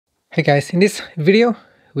Hey guys, in this video,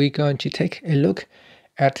 we're going to take a look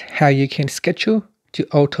at how you can schedule to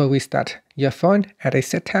auto restart your phone at a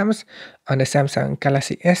set times on the Samsung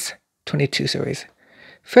Galaxy S22 series.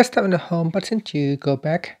 First, tap on the home button to go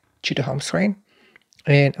back to the home screen.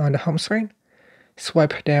 And on the home screen,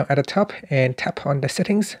 swipe down at the top and tap on the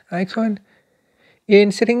settings icon.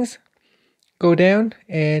 In settings, go down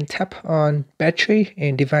and tap on battery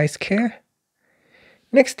and device care.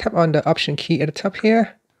 Next, tap on the option key at the top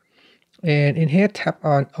here. And in here, tap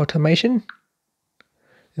on automation.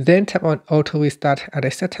 Then tap on auto restart at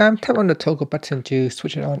a set time. Tap on the toggle button to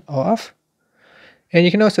switch it on or off. And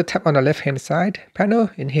you can also tap on the left hand side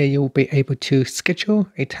panel. In here, you will be able to schedule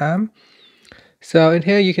a time. So in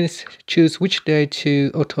here, you can choose which day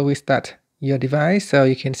to auto restart your device. So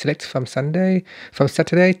you can select from Saturday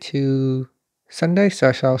to Sunday.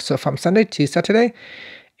 So from Sunday to Saturday.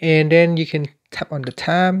 And then you can tap on the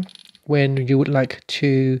time when you would like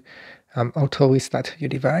to auto restart your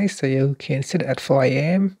device. So you can set it at 4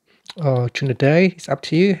 a.m. or during the day. It's up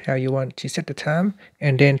to you how you want to set the time,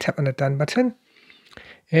 and then tap on the done button.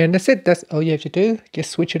 And that's it. That's all you have to do.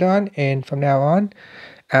 Just switch it on, and from now on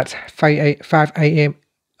at 5 a.m.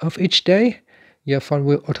 of each day, your phone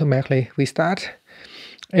will automatically restart.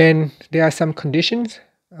 And there are some conditions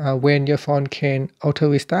when your phone can auto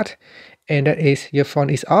restart, and that is your phone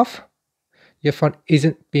is off, your phone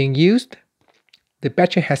isn't being used, the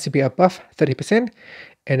battery has to be above 30%,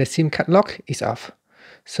 and the SIM card lock is off.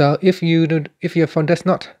 So if your phone does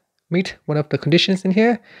not meet one of the conditions in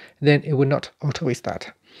here, then it will not auto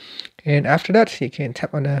restart. And after that, you can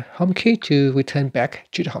tap on the home key to return back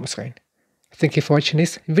to the home screen. Thank you for watching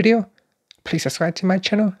this video. Please subscribe to my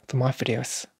channel for more videos.